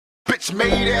Bitch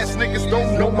made ass niggas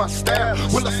don't know my style.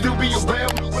 Will I still be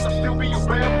around? Will I still be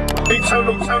around?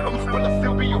 Eternal, will I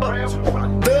still be around?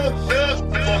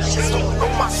 Niggas don't know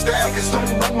my style. Niggas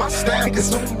don't know my style.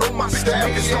 Niggas don't know my style.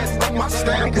 Niggas don't know my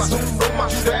style. Niggas don't know my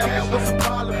style. What's the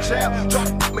problem, child? Try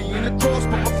to put me in the cross,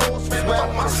 but my force was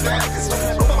well. My style. Niggas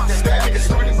don't know my style. Niggas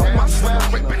don't know my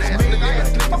style. Ripping ass niggas.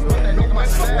 Niggas don't know my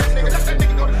style. Nigga, let that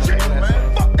nigga go to jail,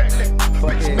 man. Fuck that nigga.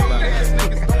 Bitch made ass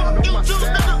niggas don't know my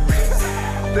style.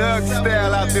 Thug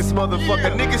style out this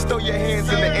motherfucker. Niggas throw your hands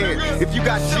in the air. If you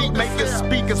got G, make your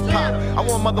speakers pop. I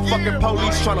want motherfucking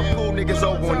police trying to pull niggas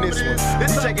over on this one.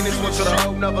 This taking this one to the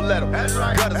whole nother level.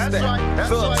 Gutter style,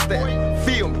 thug style,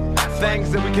 feel me.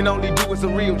 Things that we can only do as a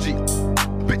real G.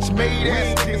 Bitch made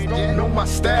ass niggas don't know my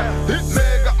style. This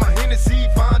man got my Hennessy,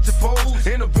 find your foes.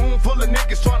 In a room full of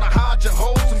niggas trying to hide your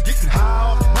hoes. I'm getting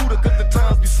high off Buddha cause the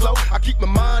times be slow. I keep my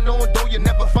mind on though you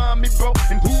never find me broke.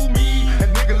 And who me? A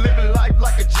nigga living life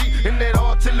like a G. In that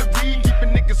artillery,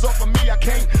 keeping niggas off of me. I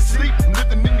can't sleep. I'm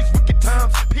living in these wicked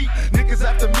times. Peak niggas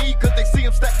after me cause they see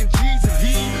I'm stacking G's and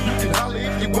he. You can holler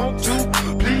if you want to.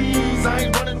 Please, I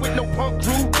ain't running with no punk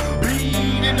crew.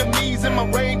 Bleed enemies in my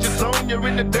Ranger zone. You're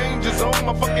in the danger zone.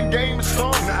 My fucking game is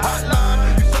strong.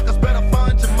 Hotline, you suckers better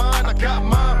find your mind. I got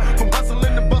mine from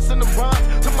hustling and busting them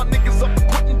rhymes. To my niggas up and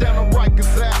quitting down the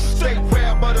Rikers ass. Stay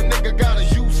rare, but a nigga gotta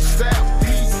use the style.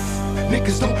 These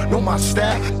niggas don't know my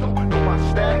style.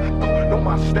 Know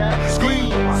my style.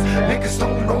 Screams. Niggas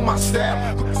don't know my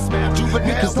style.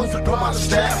 Niggas don't know my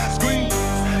style. Screams.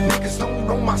 Niggas don't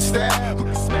know my style.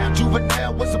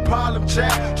 Juvenile was a problem,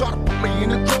 child. Try to put me in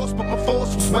the cross, but my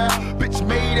force was wild. Bitch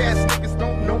made ass niggas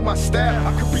don't know my style.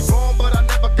 I could be wrong, but I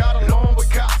never got along with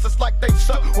cops. It's like they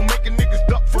suck on making niggas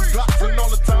duck for glocks. And all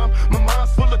the time, my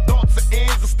mind's full of thoughts and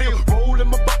ends. I still roll in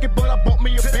my bucket, but I bought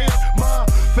me a Benz. My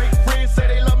fake friends say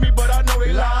they love me, but I know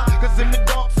they lie. Cause in the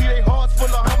dark, see they hearts full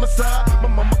of homicide. My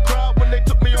mama cried when they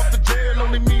took me off the jail.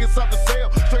 Only me inside the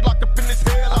cell, straight locked up in this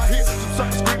hell. I hear some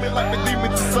suckers screaming like the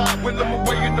demons inside. When I'm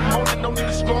away in the morning, only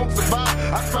the strong survive.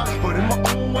 I try, but in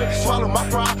my own way, swallow my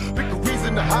pride. Pick a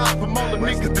reason to hide from all the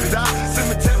niggas that die.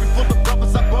 Cemetery full of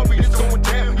brothers I buried, it's going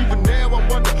down. Even now I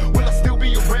wonder, will I still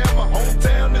be around? My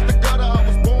hometown is the gutter, I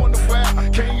was born to wild. I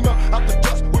came up out the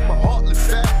dust with my heartless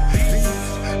style. These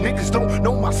niggas don't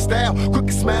know my style.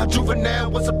 Crooked smile,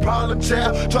 juvenile was a problem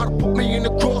child. Try to put me in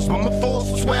the cross, but my force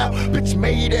was wild. Bitch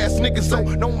made ass niggas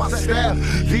don't know my style.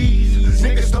 These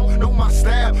niggas don't know my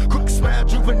style. Crooked smile,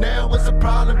 juvenile was a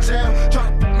problem child. Try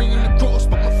to put me in the cross,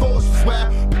 but my force was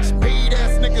wild. Bitch made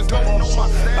ass niggas don't know my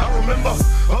style. I remember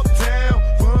uptown,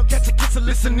 run, catch a kiss and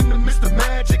listening to Mr.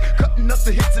 Magic. Cutting up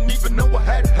the hits and even know I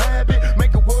had a habit.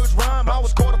 Making words rhyme, I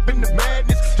was caught up in the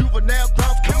madness. Juvenile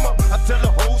clowns come up, I tell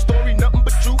the whole story, nothing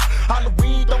but truth.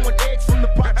 Halloween throwing eggs from the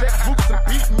project roots and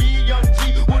beat me, young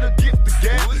G, with a gift of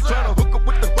gas. Trying to hook up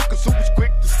with the hookers who was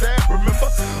quick to stab. Remember,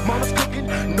 mama's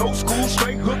cooking, no school,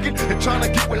 straight hooking. And trying to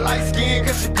get with light skin,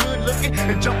 cause she good looking.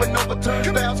 And jumping over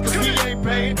turnstiles, cause we ain't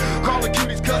paying. Calling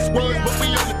cuties cuss words, but we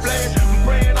only playing. I'm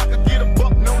praying I could get a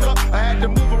buck, no luck. I had to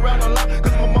move around a lot,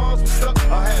 cause my mom's was stuck.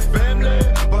 I had family,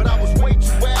 but I was way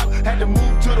too wild. Had to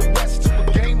move to the west to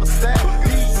a game of style.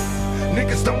 These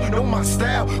niggas don't know my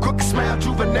style. Crooked smile,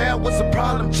 juvenile was a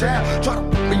problem child. Try to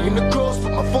put me in the cross,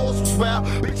 but my force was wild.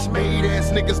 Bitch made ass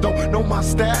niggas don't know my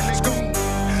style. Scream.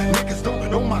 Niggas don't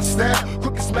know my style.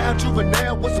 Crooked smile,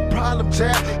 juvenile was a problem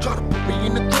child. Try to put me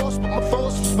in the cross, but my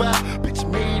force was wild. Bitch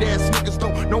made ass niggas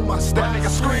don't know my style. Nigga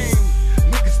scream.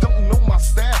 Niggas don't know my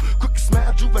style. Crooked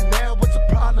smile, juvenile was a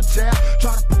problem child.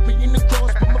 Try to put me in the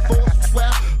cross, but my force was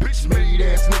wild. Bitch made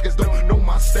ass niggas don't know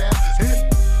my style.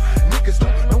 Niggas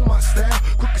don't know my style.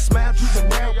 Crooked smile,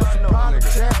 juvenile was a problem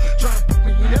child. Try to put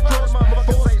me in the cross, but my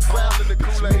force was wild.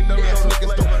 Bitch made ass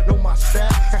niggas don't know my style.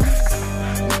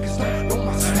 Niggas don't know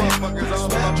my style. Motherfuckers all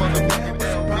my motherfucking damn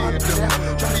beard.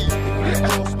 Try to put me in the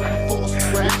cross, but my force was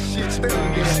wild. Shit, still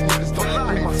niggas don't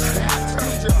know my style.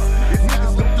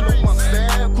 Niggas don't know my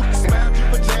style. Crooked smile,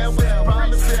 juvenile was a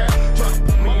problem child. Try to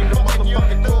put me in the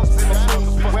motherfucking cross, and my force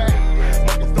was wild.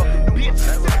 Motherfucking bitch.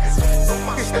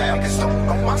 Niggas don't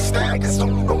know my style. Niggas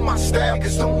don't know my style.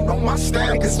 Niggas don't know my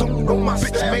style. Niggas don't know my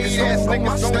style. Bitch made ass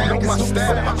niggas don't know my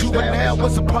style. Juvenile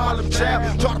was a problem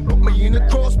child. Try to put me in the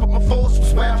cross, but my force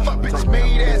was wild. Bitch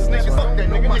made ass niggas. Fuck that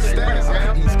nigga. My style,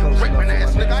 man. Raping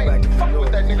ass nigga. I ain't fuck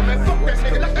with that nigga, man. Fuck that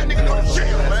nigga. Let that nigga go to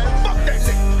jail, man.